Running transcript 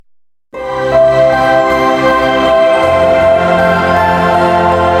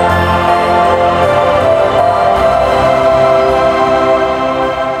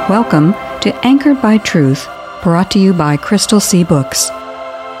Welcome to Anchored by Truth, brought to you by Crystal C. Books.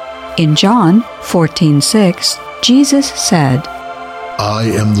 In John 14:6, Jesus said, I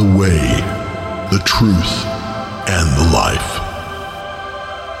am the way, the truth, and the life.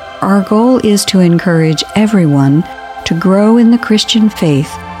 Our goal is to encourage everyone to grow in the Christian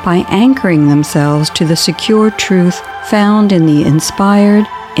faith by anchoring themselves to the secure truth found in the inspired,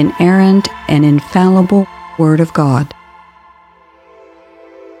 inerrant, and infallible Word of God.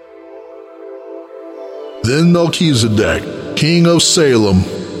 Then Melchizedek, king of Salem,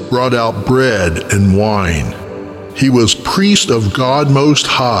 brought out bread and wine. He was priest of God Most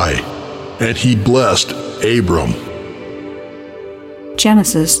High, and he blessed Abram.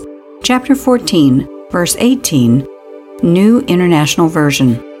 Genesis chapter 14, verse 18, New International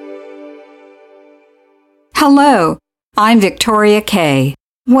Version. Hello, I'm Victoria Kay.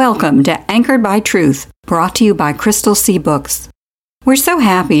 Welcome to Anchored by Truth, brought to you by Crystal C. Books. We're so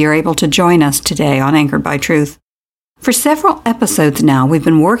happy you're able to join us today on Anchored by Truth. For several episodes now, we've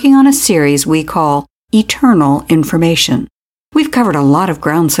been working on a series we call Eternal Information. We've covered a lot of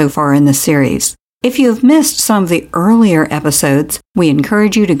ground so far in this series. If you have missed some of the earlier episodes, we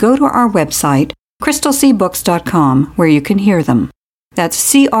encourage you to go to our website, crystalseabooks.com, where you can hear them. That's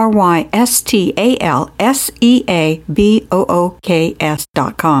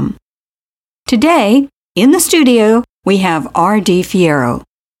crystalseabooks.com. Today, in the studio, we have R.D. Fierro.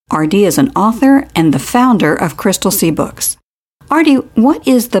 R.D. is an author and the founder of Crystal C. Books. R.D., what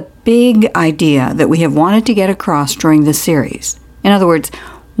is the big idea that we have wanted to get across during this series? In other words,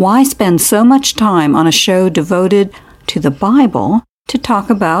 why spend so much time on a show devoted to the Bible to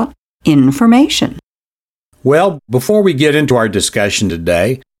talk about information? Well, before we get into our discussion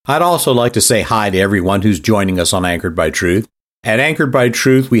today, I'd also like to say hi to everyone who's joining us on Anchored by Truth. At Anchored by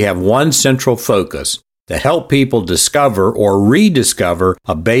Truth, we have one central focus: to help people discover or rediscover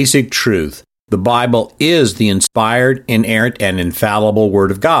a basic truth. The Bible is the inspired, inerrant, and infallible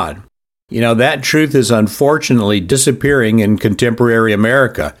Word of God. You know, that truth is unfortunately disappearing in contemporary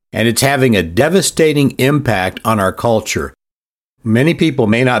America, and it's having a devastating impact on our culture. Many people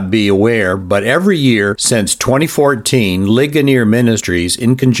may not be aware, but every year since 2014, Ligonier Ministries,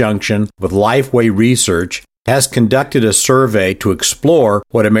 in conjunction with Lifeway Research, has conducted a survey to explore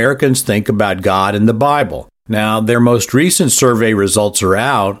what Americans think about God and the Bible. Now, their most recent survey results are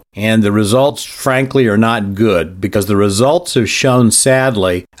out, and the results, frankly, are not good because the results have shown,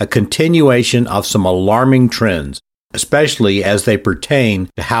 sadly, a continuation of some alarming trends, especially as they pertain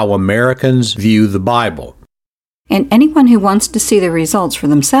to how Americans view the Bible. And anyone who wants to see the results for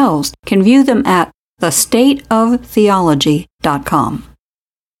themselves can view them at thestateoftheology.com.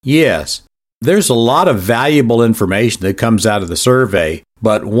 Yes. There's a lot of valuable information that comes out of the survey,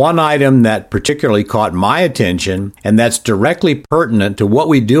 but one item that particularly caught my attention, and that's directly pertinent to what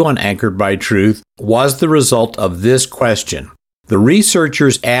we do on Anchored by Truth, was the result of this question. The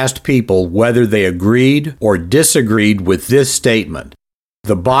researchers asked people whether they agreed or disagreed with this statement: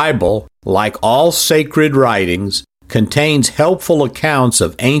 the Bible, like all sacred writings, contains helpful accounts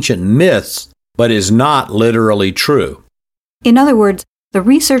of ancient myths, but is not literally true. In other words, the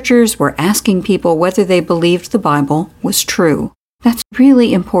researchers were asking people whether they believed the Bible was true. That's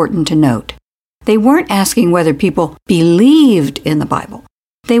really important to note. They weren't asking whether people believed in the Bible.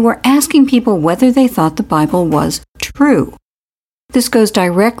 They were asking people whether they thought the Bible was true. This goes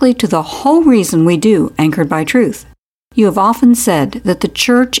directly to the whole reason we do Anchored by Truth. You have often said that the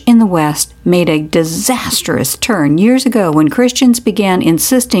church in the West made a disastrous turn years ago when Christians began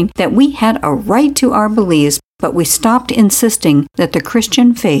insisting that we had a right to our beliefs, but we stopped insisting that the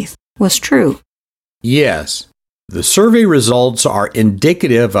Christian faith was true. Yes, the survey results are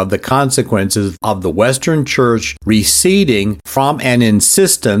indicative of the consequences of the Western Church receding from an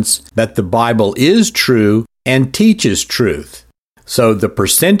insistence that the Bible is true and teaches truth. So the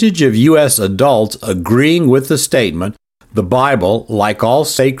percentage of U.S. adults agreeing with the statement, the Bible, like all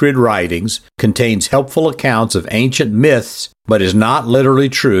sacred writings, contains helpful accounts of ancient myths, but is not literally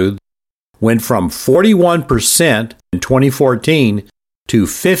true, went from 41% in 2014 to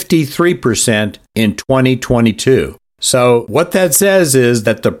 53% in 2022. So what that says is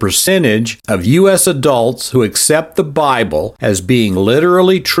that the percentage of U.S. adults who accept the Bible as being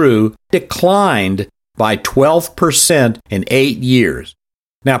literally true declined by 12% in 8 years.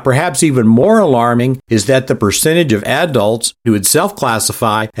 Now, perhaps even more alarming is that the percentage of adults who would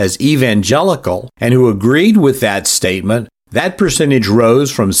self-classify as evangelical and who agreed with that statement, that percentage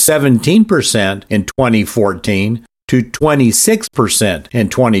rose from 17% in 2014 to 26% in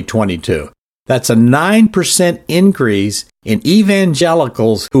 2022. That's a 9% increase in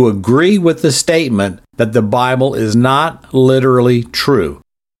evangelicals who agree with the statement that the Bible is not literally true.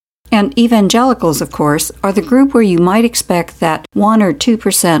 And evangelicals, of course, are the group where you might expect that 1 or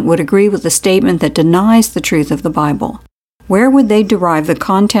 2% would agree with the statement that denies the truth of the Bible. Where would they derive the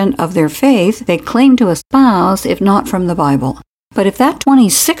content of their faith they claim to espouse if not from the Bible? But if that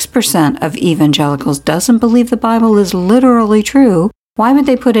 26% of evangelicals doesn't believe the Bible is literally true, why would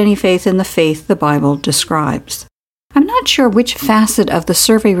they put any faith in the faith the Bible describes? I'm not sure which facet of the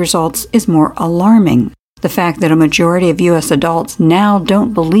survey results is more alarming. The fact that a majority of U.S. adults now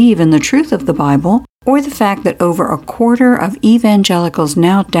don't believe in the truth of the Bible, or the fact that over a quarter of evangelicals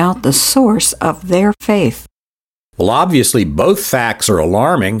now doubt the source of their faith. Well, obviously, both facts are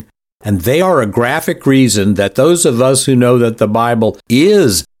alarming, and they are a graphic reason that those of us who know that the Bible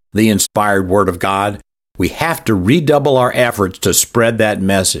is the inspired Word of God, we have to redouble our efforts to spread that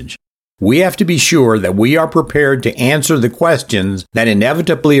message. We have to be sure that we are prepared to answer the questions that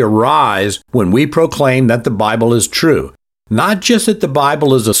inevitably arise when we proclaim that the Bible is true. Not just that the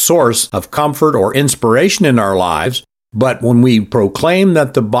Bible is a source of comfort or inspiration in our lives, but when we proclaim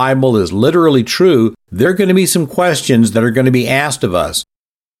that the Bible is literally true, there are going to be some questions that are going to be asked of us.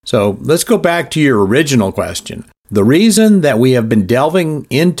 So let's go back to your original question. The reason that we have been delving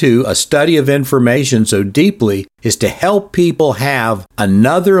into a study of information so deeply is to help people have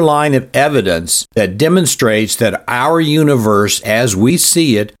another line of evidence that demonstrates that our universe as we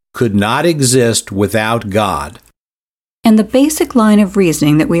see it could not exist without God. And the basic line of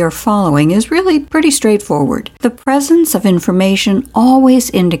reasoning that we are following is really pretty straightforward. The presence of information always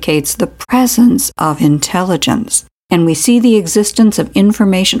indicates the presence of intelligence. And we see the existence of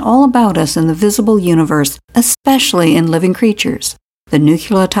information all about us in the visible universe, especially in living creatures. The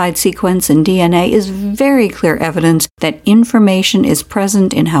nucleotide sequence in DNA is very clear evidence that information is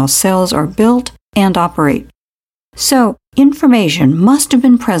present in how cells are built and operate. So, information must have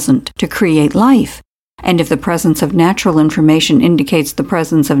been present to create life. And if the presence of natural information indicates the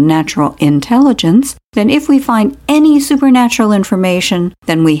presence of natural intelligence, then if we find any supernatural information,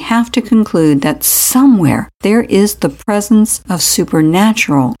 then we have to conclude that somewhere there is the presence of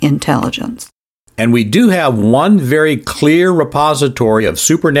supernatural intelligence. And we do have one very clear repository of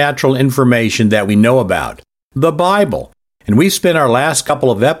supernatural information that we know about, the Bible. And we've spent our last couple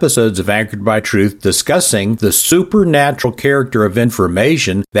of episodes of Anchored by Truth discussing the supernatural character of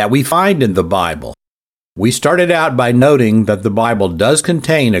information that we find in the Bible. We started out by noting that the Bible does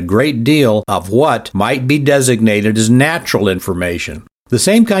contain a great deal of what might be designated as natural information, the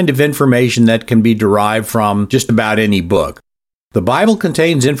same kind of information that can be derived from just about any book. The Bible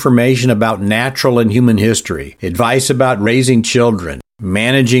contains information about natural and human history, advice about raising children,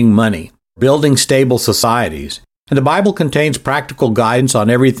 managing money, building stable societies, and the Bible contains practical guidance on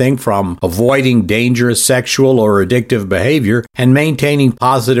everything from avoiding dangerous sexual or addictive behavior and maintaining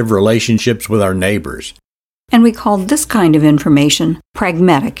positive relationships with our neighbors. And we call this kind of information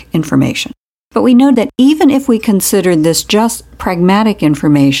pragmatic information. But we know that even if we consider this just pragmatic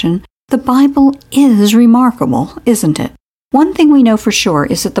information, the Bible is remarkable, isn't it? One thing we know for sure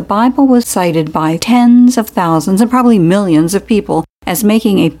is that the Bible was cited by tens of thousands and probably millions of people as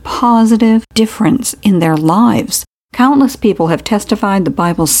making a positive difference in their lives. Countless people have testified the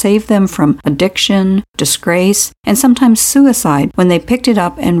Bible saved them from addiction, disgrace, and sometimes suicide when they picked it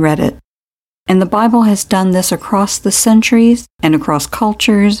up and read it. And the Bible has done this across the centuries and across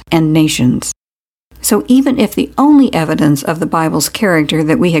cultures and nations. So even if the only evidence of the Bible's character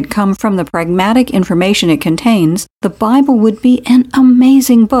that we had come from the pragmatic information it contains, the Bible would be an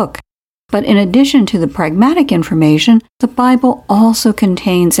amazing book. But in addition to the pragmatic information, the Bible also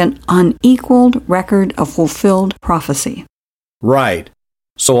contains an unequaled record of fulfilled prophecy. Right.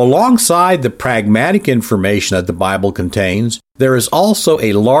 So alongside the pragmatic information that the Bible contains, there is also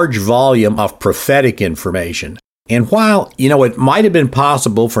a large volume of prophetic information. And while, it might have been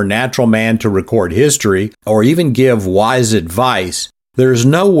possible for natural man to record history or even give wise advice, there is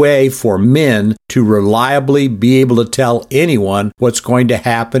no way for men to reliably be able to tell anyone what's going to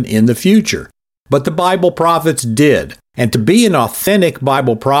happen in the future. But the Bible prophets did. And to be an authentic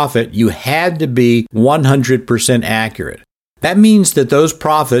Bible prophet, you had to be 100% accurate. That means that those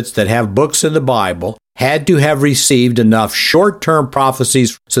prophets that have books in the Bible had to have received enough short-term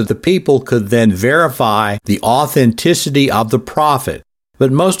prophecies so the people could then verify the authenticity of the prophet.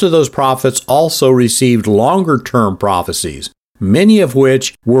 But most of those prophets also received longer-term prophecies, many of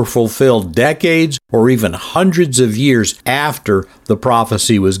which were fulfilled decades or even hundreds of years after the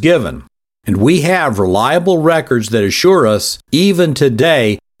prophecy was given. And we have reliable records that assure us, even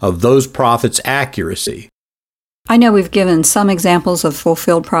today, of those prophets' accuracy. I know we've given some examples of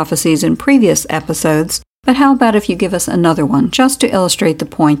fulfilled prophecies in previous episodes, but how about if you give us another one, just to illustrate the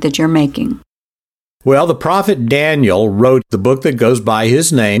point that you're making? Well, the prophet Daniel wrote the book that goes by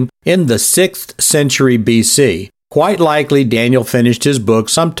his name in the 6th century BC. Quite likely, Daniel finished his book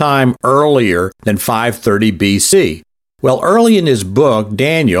sometime earlier than 530 BC. Well, early in his book,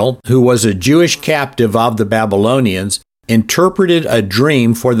 Daniel, who was a Jewish captive of the Babylonians, interpreted a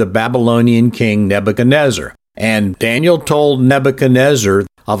dream for the Babylonian king Nebuchadnezzar. And Daniel told Nebuchadnezzar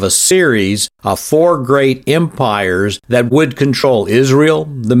of a series of 4 great empires that would control Israel,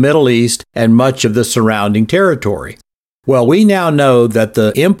 the Middle East, and much of the surrounding territory. Well, we now know that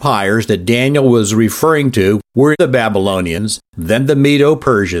the empires that Daniel was referring to were the Babylonians, then the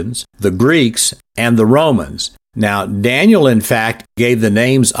Medo-Persians, the Greeks, and the Romans. Now, Daniel, in fact, gave the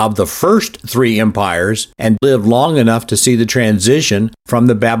names of the first 3 empires and lived long enough to see the transition from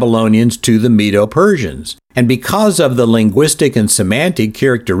the Babylonians to the Medo-Persians. And because of the linguistic and semantic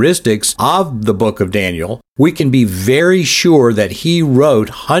characteristics of the book of Daniel, we can be very sure that he wrote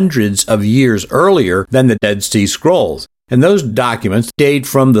hundreds of years earlier than the Dead Sea Scrolls. And those documents date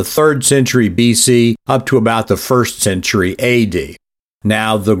from the 3rd century BC up to about the 1st century AD.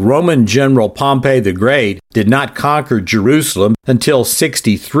 Now, the Roman general Pompey the Great did not conquer Jerusalem until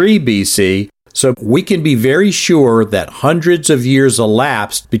 63 BC, so we can be very sure that hundreds of years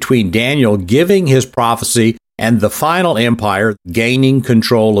elapsed between Daniel giving his prophecy and the final empire gaining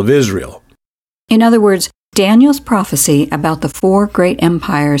control of Israel. In other words, Daniel's prophecy about the 4 great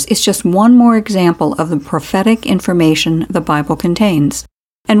empires is just one more example of the prophetic information the Bible contains.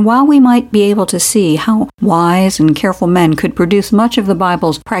 And while we might be able to see how wise and careful men could produce much of the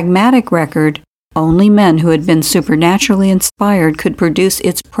Bible's pragmatic record, only men who had been supernaturally inspired could produce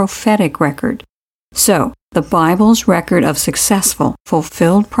its prophetic record. So, the Bible's record of successful,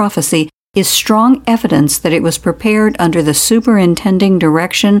 fulfilled prophecy is strong evidence that it was prepared under the superintending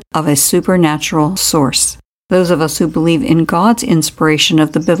direction of a supernatural source. Those of us who believe in God's inspiration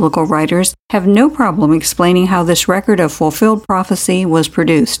of the biblical writers have no problem explaining how this record of fulfilled prophecy was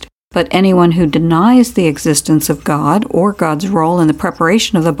produced. But anyone who denies the existence of God or God's role in the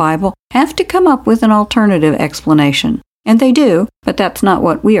preparation of the Bible have to come up with an alternative explanation. And they do, but that's not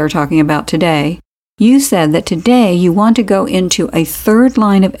what we are talking about today. You said that today you want to go into a 3rd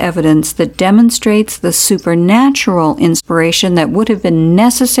line of evidence that demonstrates the supernatural inspiration that would have been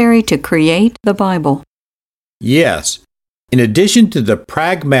necessary to create the Bible. Yes. In addition to the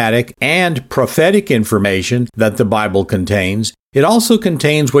pragmatic and prophetic information that the Bible contains, it also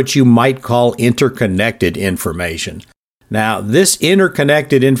contains what you might call interconnected information. Now, this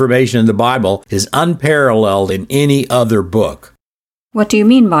interconnected information in the Bible is unparalleled in any other book. What do you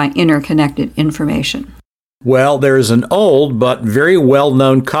mean by interconnected information? Well, there is an old but very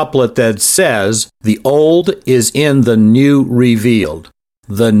well-known couplet that says, "The old is in the new revealed.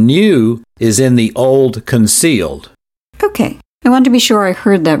 The new is in the old concealed." Okay, I want to be sure I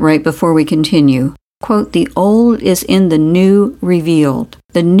heard that right before we continue. Quote, "The old is in the new revealed.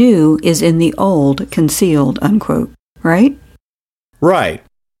 The new is in the old concealed," unquote. Right? Right.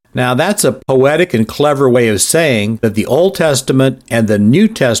 Now, that's a poetic and clever way of saying that the Old Testament and the New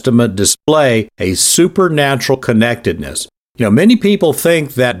Testament display a supernatural connectedness. Many people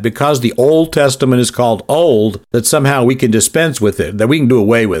think that because the Old Testament is called old, that somehow we can dispense with it, that we can do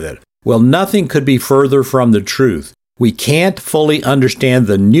away with it. Well, nothing could be further from the truth. We can't fully understand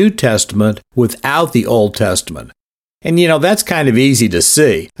the New Testament without the Old Testament. And that's kind of easy to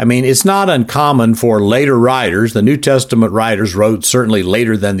see. It's not uncommon for later writers, the New Testament writers wrote certainly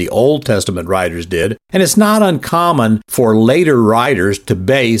later than the Old Testament writers did, and it's not uncommon for later writers to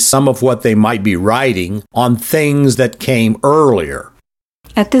base some of what they might be writing on things that came earlier.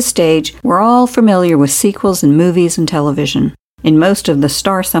 At this stage, we're all familiar with sequels in movies and television. In most of the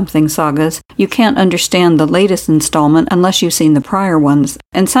Star Something sagas, you can't understand the latest installment unless you've seen the prior ones,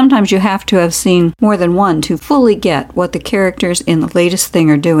 and sometimes you have to have seen more than one to fully get what the characters in the latest thing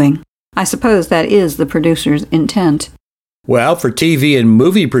are doing. I suppose that is the producer's intent. Well, for TV and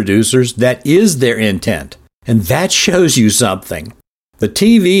movie producers, that is their intent, and that shows you something. The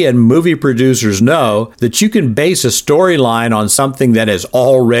TV and movie producers know that you can base a storyline on something that has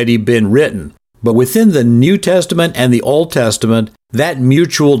already been written. But within the New Testament and the Old Testament, that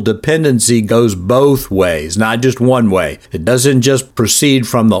mutual dependency goes both ways, not just one way. It doesn't just proceed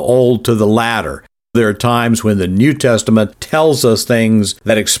from the old to the latter. There are times when the New Testament tells us things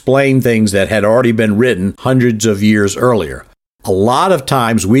that explain things that had already been written hundreds of years earlier. A lot of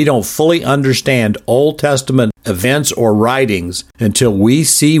times we don't fully understand Old Testament events or writings until we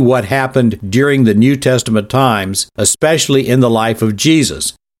see what happened during the New Testament times, especially in the life of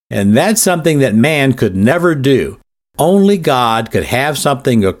Jesus. And that's something that man could never do. only God could have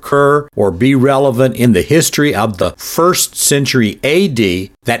something occur or be relevant in the history of the 1st century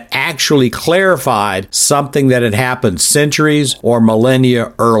AD that actually clarified something that had happened centuries or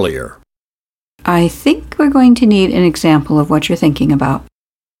millennia earlier. I think we're going to need an example of what you're thinking about.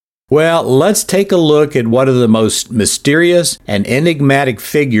 Well, let's take a look at one of the most mysterious and enigmatic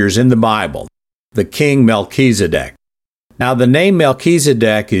figures in the Bible, the King Melchizedek. Now, the name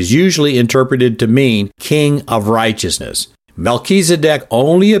Melchizedek is usually interpreted to mean King of Righteousness. Melchizedek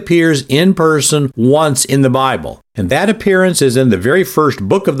only appears in person once in the Bible, and that appearance is in the very first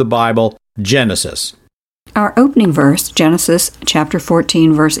book of the Bible, Genesis. Our opening verse, Genesis chapter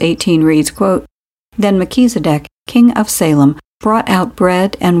 14, verse 18 reads, quote, "Then Melchizedek, king of Salem, brought out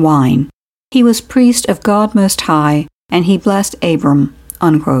bread and wine. He was priest of God Most High, and he blessed Abram,"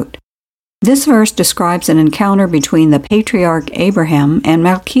 unquote. This verse describes an encounter between the patriarch Abraham and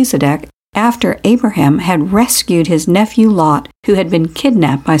Melchizedek after Abraham had rescued his nephew Lot, who had been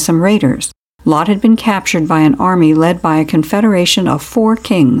kidnapped by some raiders. Lot had been captured by an army led by a confederation of 4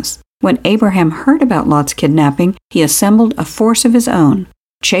 kings. When Abraham heard about Lot's kidnapping, he assembled a force of his own,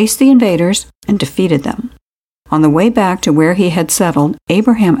 chased the invaders, and defeated them. On the way back to where he had settled,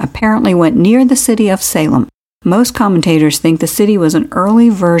 Abraham apparently went near the city of Salem. Most commentators think the city was an early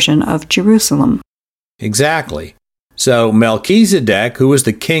version of Jerusalem. Exactly. So Melchizedek, who was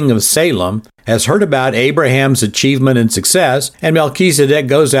the king of Salem, has heard about Abraham's achievement and success, and Melchizedek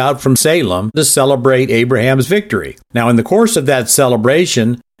goes out from Salem to celebrate Abraham's victory. Now, in the course of that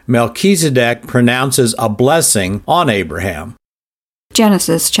celebration, Melchizedek pronounces a blessing on Abraham.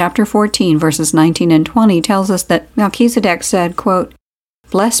 Genesis chapter 14, verses 19 and 20 tells us that Melchizedek said, quote,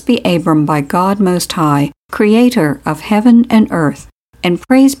 "Blessed be Abram by God Most High, creator of heaven and earth, and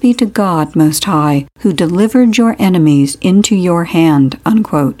praise be to God Most High, who delivered your enemies into your hand,"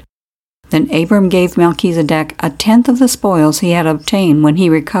 unquote. Then Abram gave Melchizedek 1/10 of the spoils he had obtained when he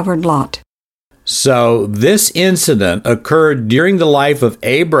recovered Lot. So this incident occurred during the life of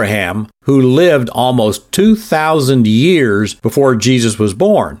Abraham, who lived almost 2,000 years before Jesus was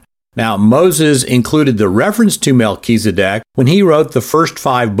born. Now, Moses included the reference to Melchizedek when he wrote the first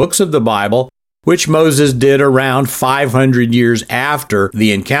 5 books of the Bible, which Moses did around 500 years after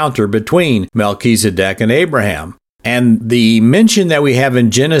the encounter between Melchizedek and Abraham. And the mention that we have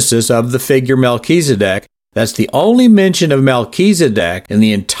in Genesis of the figure Melchizedek, that's the only mention of Melchizedek in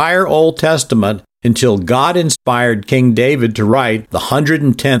the entire Old Testament until God inspired King David to write the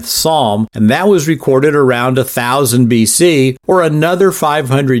 110th Psalm, and that was recorded around 1000 BC, or another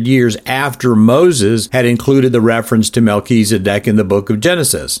 500 years after Moses had included the reference to Melchizedek in the book of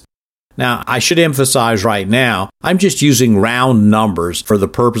Genesis. Now, I should emphasize right now, I'm just using round numbers for the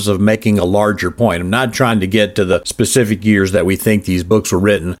purpose of making a larger point. I'm not trying to get to the specific years that we think these books were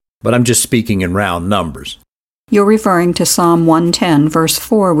written, but I'm just speaking in round numbers. You're referring to Psalm 110, verse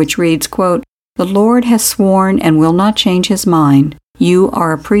 4, which reads, quote, "The Lord has sworn and will not change his mind. You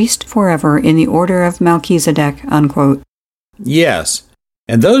are a priest forever in the order of Melchizedek," unquote. Yes.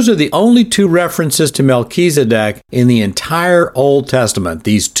 And those are the only 2 references to Melchizedek in the entire Old Testament,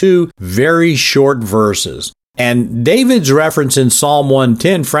 these 2 very short verses. And David's reference in Psalm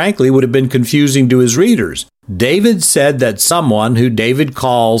 110, frankly, would have been confusing to his readers. David said that someone who David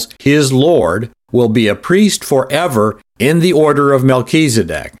calls his Lord will be a priest forever in the order of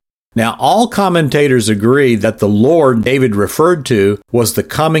Melchizedek. Now, all commentators agree that the Lord David referred to was the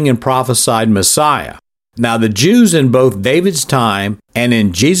coming and prophesied Messiah. Now, the Jews in both David's time and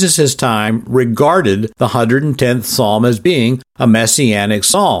in Jesus' time regarded the 110th Psalm as being a messianic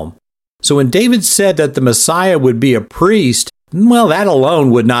psalm. So when David said that the Messiah would be a priest, well, that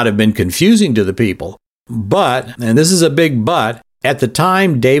alone would not have been confusing to the people. But, and this is a big but, at the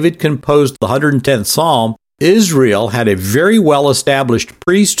time David composed the 110th Psalm, Israel had a very well-established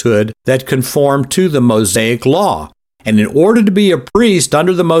priesthood that conformed to the Mosaic Law. And in order to be a priest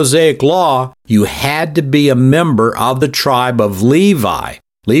under the Mosaic Law, you had to be a member of the tribe of Levi.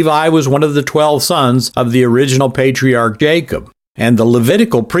 Levi was one of the 12 sons of the original patriarch Jacob. And the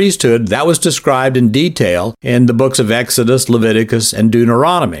Levitical priesthood, that was described in detail in the books of Exodus, Leviticus, and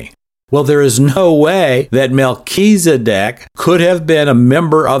Deuteronomy. Well, there is no way that Melchizedek could have been a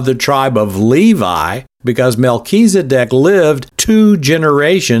member of the tribe of Levi because Melchizedek lived 2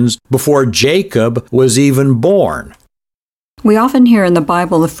 generations before Jacob was even born. We often hear in the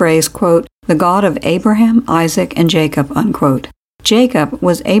Bible the phrase, quote, "the God of Abraham, Isaac, and Jacob," unquote. Jacob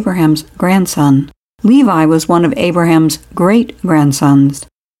was Abraham's grandson. Levi was one of Abraham's great-grandsons.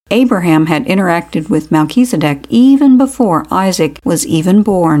 Abraham had interacted with Melchizedek even before Isaac was even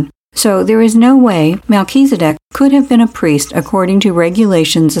born. So there is no way Melchizedek could have been a priest according to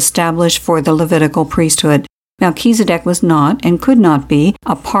regulations established for the Levitical priesthood. Melchizedek was not and could not be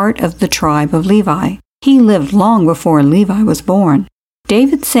a part of the tribe of Levi. He lived long before Levi was born.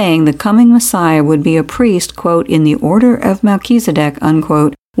 David saying the coming Messiah would be a priest, quote, in the order of Melchizedek,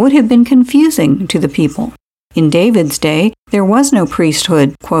 unquote, would have been confusing to the people. In David's day, there was no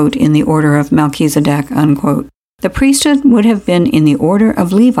priesthood, quote, in the order of Melchizedek, unquote. The priesthood would have been in the order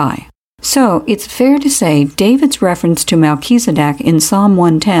of Levi. So, it's fair to say David's reference to Melchizedek in Psalm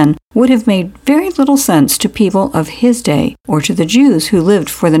 110 would have made very little sense to people of his day, or to the Jews who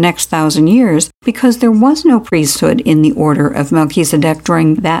lived for the next 1,000 years, because there was no priesthood in the order of Melchizedek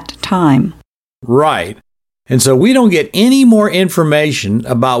during that time. Right. And so we don't get any more information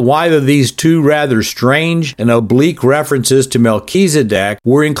about why these two rather strange and oblique references to Melchizedek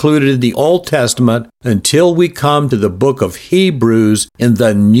were included in the Old Testament until we come to the book of Hebrews in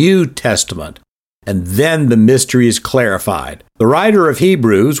the New Testament. And then the mystery is clarified. The writer of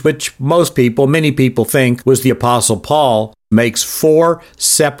Hebrews, which many people think was the Apostle Paul, makes 4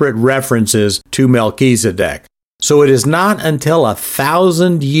 separate references to Melchizedek. So it is not until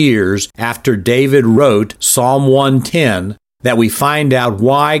 1,000 years after David wrote Psalm 110 that we find out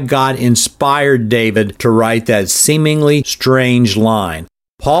why God inspired David to write that seemingly strange line.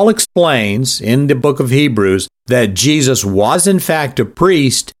 Paul explains in the book of Hebrews that Jesus was in fact a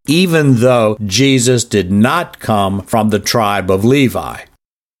priest, even though Jesus did not come from the tribe of Levi.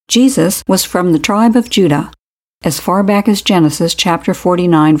 Jesus was from the tribe of Judah. As far back as Genesis chapter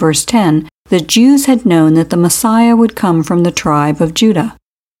 49, verse 10, the Jews had known that the Messiah would come from the tribe of Judah.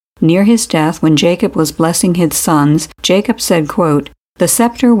 Near his death, when Jacob was blessing his sons, Jacob said, quote, "The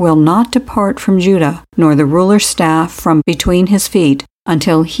scepter will not depart from Judah, nor the ruler's staff from between his feet,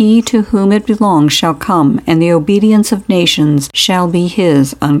 until he to whom it belongs shall come, and the obedience of nations shall be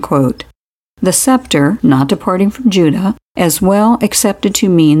his," unquote. The scepter, not departing from Judah, as well accepted to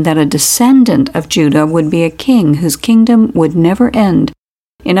mean that a descendant of Judah would be a king whose kingdom would never end.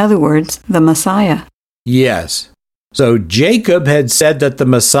 In other words, the Messiah. Yes. So Jacob had said that the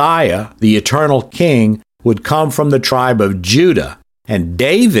Messiah, the eternal king, would come from the tribe of Judah. And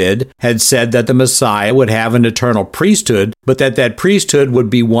David had said that the Messiah would have an eternal priesthood, but that priesthood would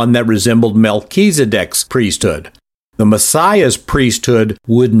be one that resembled Melchizedek's priesthood. The Messiah's priesthood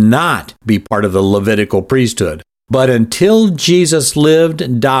would not be part of the Levitical priesthood. But until Jesus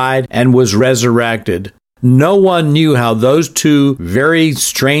lived, died, and was resurrected, no one knew how those two very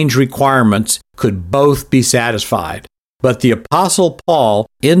strange requirements could both be satisfied. But the Apostle Paul,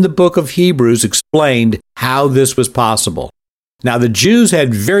 in the book of Hebrews, explained how this was possible. Now, the Jews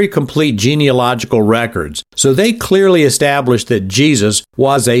had very complete genealogical records, so they clearly established that Jesus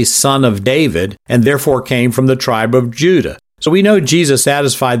was a son of David and therefore came from the tribe of Judah. So we know Jesus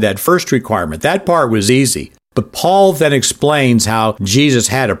satisfied that first requirement. That part was easy. But Paul then explains how Jesus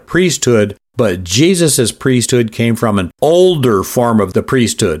had a priesthood, but Jesus' priesthood came from an older form of the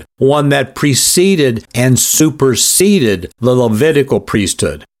priesthood, one that preceded and superseded the Levitical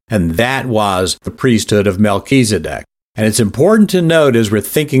priesthood, and that was the priesthood of Melchizedek. And it's important to note as we're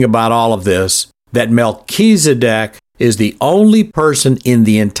thinking about all of this, that Melchizedek is the only person in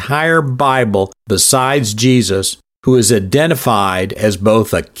the entire Bible besides Jesus who is identified as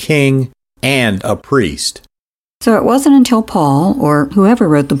both a king and a priest. So it wasn't until Paul, or whoever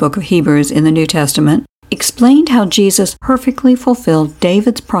wrote the book of Hebrews in the New Testament, explained how Jesus perfectly fulfilled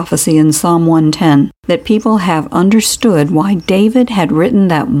David's prophecy in Psalm 110, that people have understood why David had written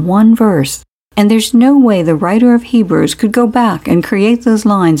that one verse. And there's no way the writer of Hebrews could go back and create those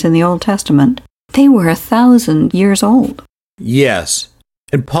lines in the Old Testament. They were 1,000 years old. Yes.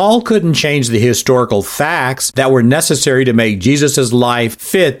 And Paul couldn't change the historical facts that were necessary to make Jesus' life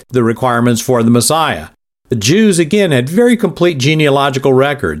fit the requirements for the Messiah. The Jews, again, had very complete genealogical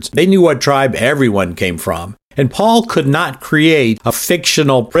records. They knew what tribe everyone came from. And Paul could not create a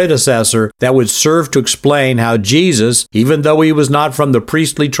fictional predecessor that would serve to explain how Jesus, even though he was not from the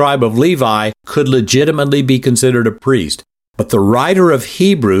priestly tribe of Levi, could legitimately be considered a priest. But the writer of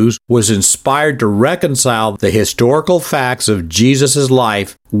Hebrews was inspired to reconcile the historical facts of Jesus'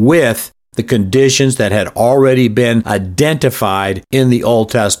 life with the conditions that had already been identified in the Old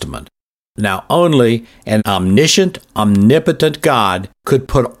Testament. Now, only an omniscient, omnipotent God could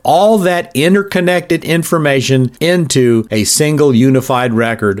put all that interconnected information into a single unified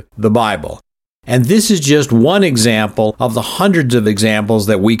record, the Bible. And this is just one example of the hundreds of examples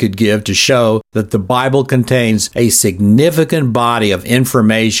that we could give to show that the Bible contains a significant body of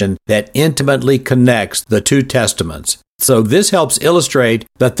information that intimately connects the two testaments. So this helps illustrate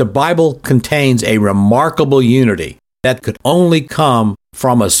that the Bible contains a remarkable unity that could only come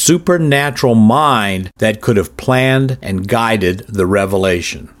from a supernatural mind that could have planned and guided the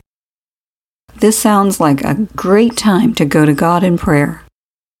revelation. This sounds like a great time to go to God in prayer.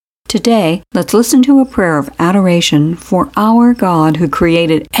 Today, let's listen to a prayer of adoration for our God who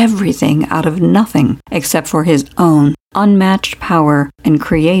created everything out of nothing except for His own unmatched power and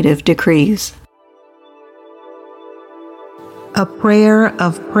creative decrees. A prayer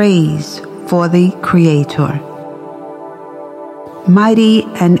of praise for the Creator. Mighty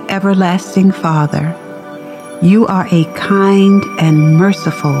and everlasting Father, You are a kind and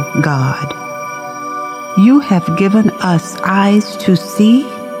merciful God. You have given us eyes to see,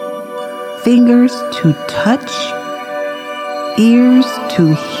 fingers to touch, ears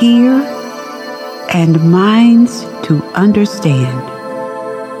to hear, and minds to understand.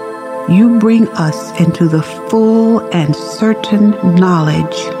 You bring us into the full and certain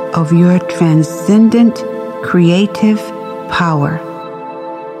knowledge of Your transcendent creative power.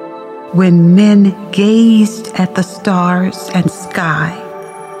 When men gazed at the stars and sky,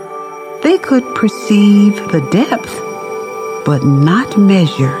 they could perceive the depth, but not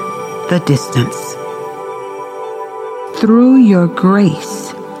measure the distance. Through Your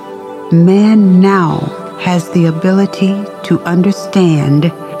grace, man now has the ability to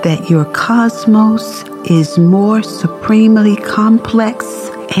understand that Your cosmos is more supremely complex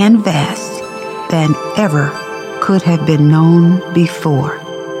and vast than ever could have been known before.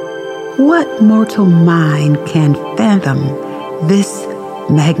 What mortal mind can fathom this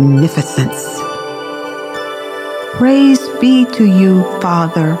magnificence? Praise be to You,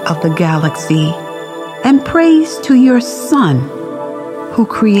 Father of the galaxy, and praise to Your Son, who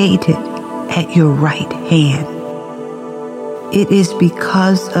created at Your right hand. It is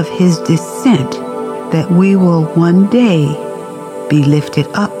because of His descent that we will one day be lifted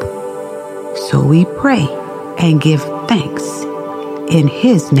up. So we pray and give thanks in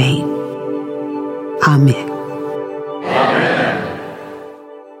His name. Amen.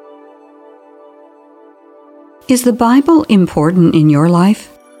 Is the Bible important in your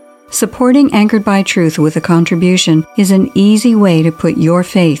life? Supporting Anchored by Truth with a contribution is an easy way to put your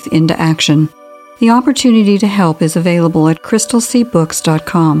faith into action. The opportunity to help is available at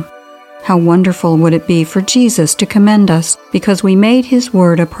crystalseabooks.com. How wonderful would it be for Jesus to commend us because we made His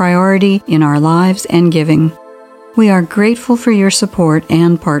Word a priority in our lives and giving. We are grateful for your support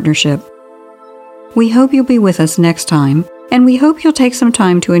and partnership. We hope you'll be with us next time, and we hope you'll take some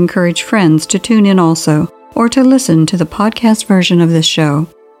time to encourage friends to tune in also, or to listen to the podcast version of this show.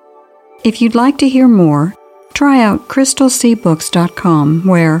 If you'd like to hear more, try out crystalseabooks.com,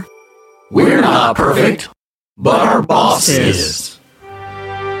 where we're not perfect, but our boss is.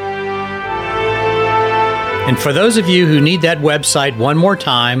 And for those of you who need that website one more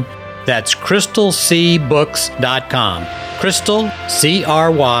time, that's crystalseabooks.com. Crystal, Crystal,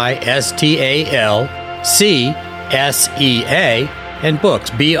 CSEA, and books,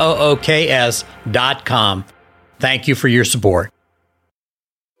 BOOKS.com. Thank you for your support.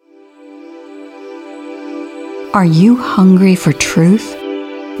 Are you hungry for truth?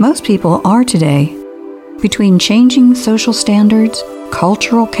 Most people are today. Between changing social standards,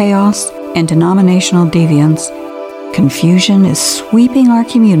 cultural chaos, and denominational deviance, confusion is sweeping our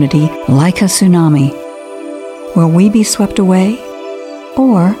community like a tsunami. Will we be swept away?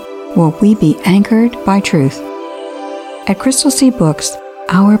 Or will we be anchored by truth? At Crystal Sea Books,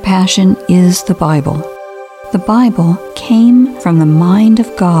 our passion is the Bible. The Bible came from the mind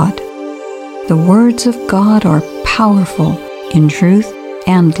of God. The words of God are powerful in truth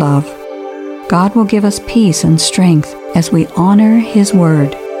and love. God will give us peace and strength as we honor His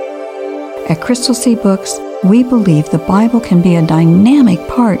Word. At Crystal Sea Books, we believe the Bible can be a dynamic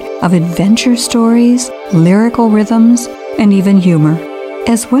part of adventure stories, lyrical rhythms, and even humor,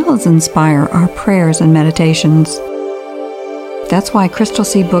 as well as inspire our prayers and meditations. That's why Crystal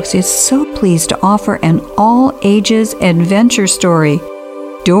Sea Books is so pleased to offer an all-ages adventure story,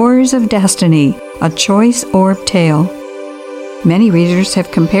 Doors of Destiny, a choice orb tale. Many readers have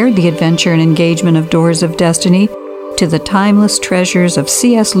compared the adventure and engagement of Doors of Destiny to the timeless treasures of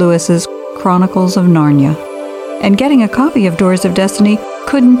C.S. Lewis's Chronicles of Narnia. And getting a copy of Doors of Destiny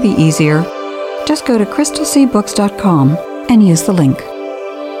couldn't be easier. Just go to crystalseabooks.com and use the link.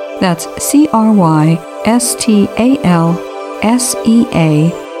 That's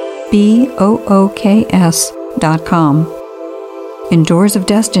crystalseabooks.com. In Doors of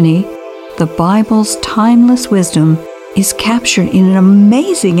Destiny, the Bible's timeless wisdom is captured in an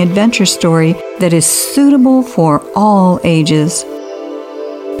amazing adventure story that is suitable for all ages.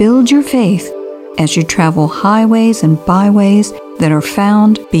 Build your faith as you travel highways and byways that are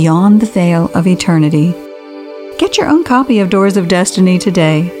found beyond the veil of eternity. Get your own copy of Doors of Destiny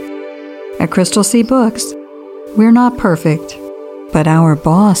today. At Crystal Sea Books, we're not perfect, but our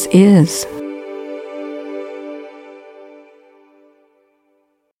boss is.